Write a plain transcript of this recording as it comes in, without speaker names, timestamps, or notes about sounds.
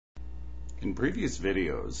In previous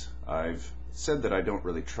videos, I've said that I don't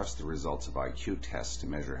really trust the results of IQ tests to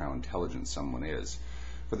measure how intelligent someone is,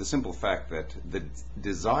 for the simple fact that the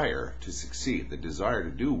desire to succeed, the desire to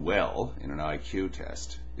do well in an IQ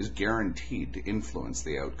test, is guaranteed to influence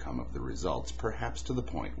the outcome of the results, perhaps to the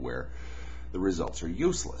point where the results are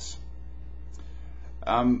useless.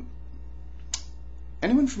 Anyone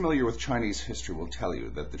familiar with Chinese history will tell you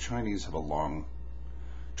that the Chinese have a long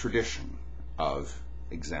tradition of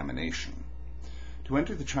examination. To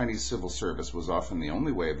enter the Chinese civil service was often the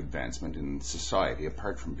only way of advancement in society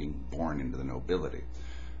apart from being born into the nobility.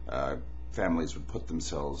 Families would put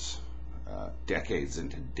themselves decades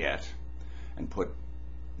into debt and put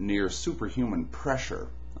near superhuman pressure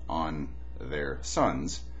on their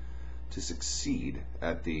sons to succeed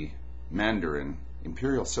at the Mandarin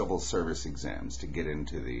Imperial Civil Service exams to get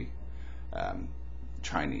into the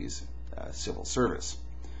Chinese civil service.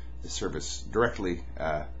 The service directly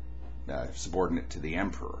subordinate to the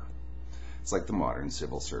emperor. It's like the modern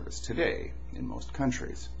civil service today in most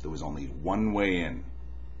countries. There was only one way in,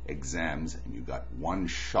 exams, and you got one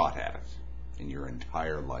shot at it in your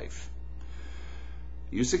entire life.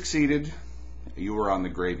 You succeeded, you were on the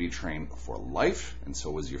gravy train for life, and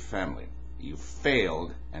so was your family. You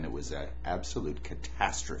failed, and it was an absolute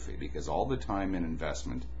catastrophe because all the time and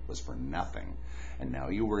investment was for nothing, and now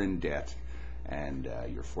you were in debt, and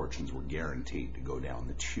your fortunes were guaranteed to go down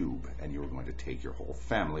the tube, and you were going to take your whole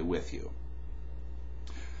family with you.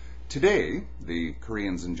 Today, the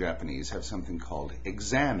Koreans and Japanese have something called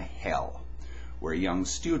exam hell, where young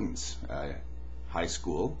students, high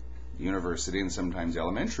school, university, and sometimes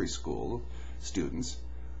elementary school students,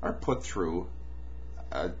 are put through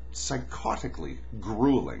a psychotically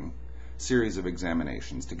grueling series of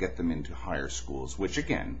examinations to get them into higher schools, which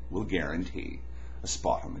again will guarantee a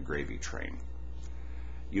spot on the gravy train.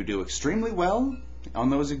 You do extremely well on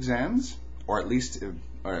those exams, or at least,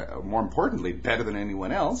 more importantly, better than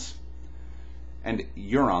anyone else, and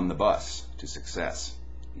you're on the bus to success.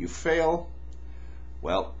 You fail,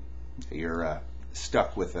 well, you're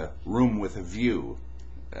stuck with a room with a view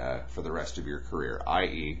for the rest of your career,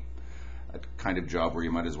 i.e., a kind of job where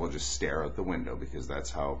you might as well just stare out the window because that's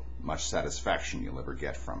how much satisfaction you'll ever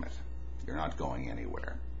get from it. You're not going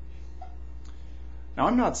anywhere. Now,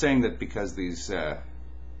 I'm not saying that because these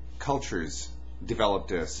cultures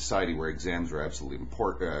developed a society where exams were absolutely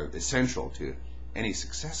essential to any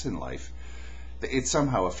success in life, it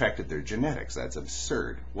somehow affected their genetics. That's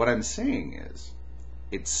absurd. What I'm saying is,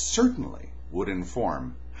 it certainly would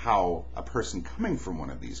inform how a person coming from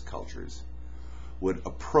one of these cultures would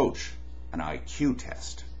approach an IQ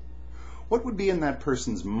test. What would be in that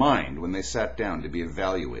person's mind when they sat down to be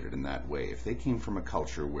evaluated in that way if they came from a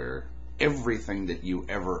culture where everything that you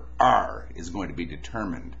ever are is going to be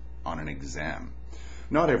determined on an exam?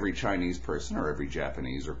 Not every Chinese person or every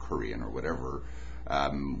Japanese or Korean or whatever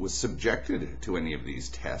was subjected to any of these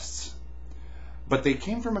tests, but they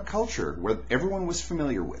came from a culture where everyone was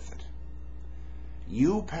familiar with it.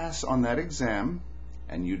 You pass on that exam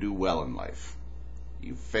and you do well in life.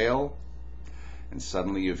 You fail, and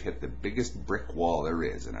suddenly you've hit the biggest brick wall there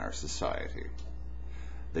is in our society.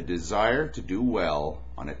 The desire to do well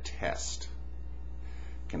on a test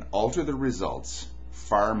can alter the results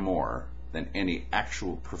far more than any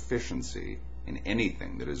actual proficiency in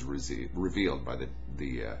anything that is revealed by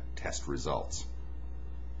the test results.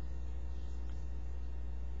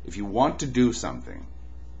 If you want to do something,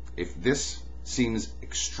 if this seems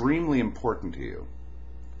extremely important to you,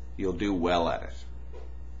 you'll do well at it.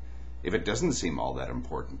 If it doesn't seem all that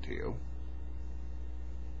important to you,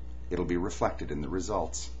 it'll be reflected in the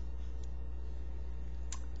results.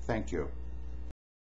 Thank you.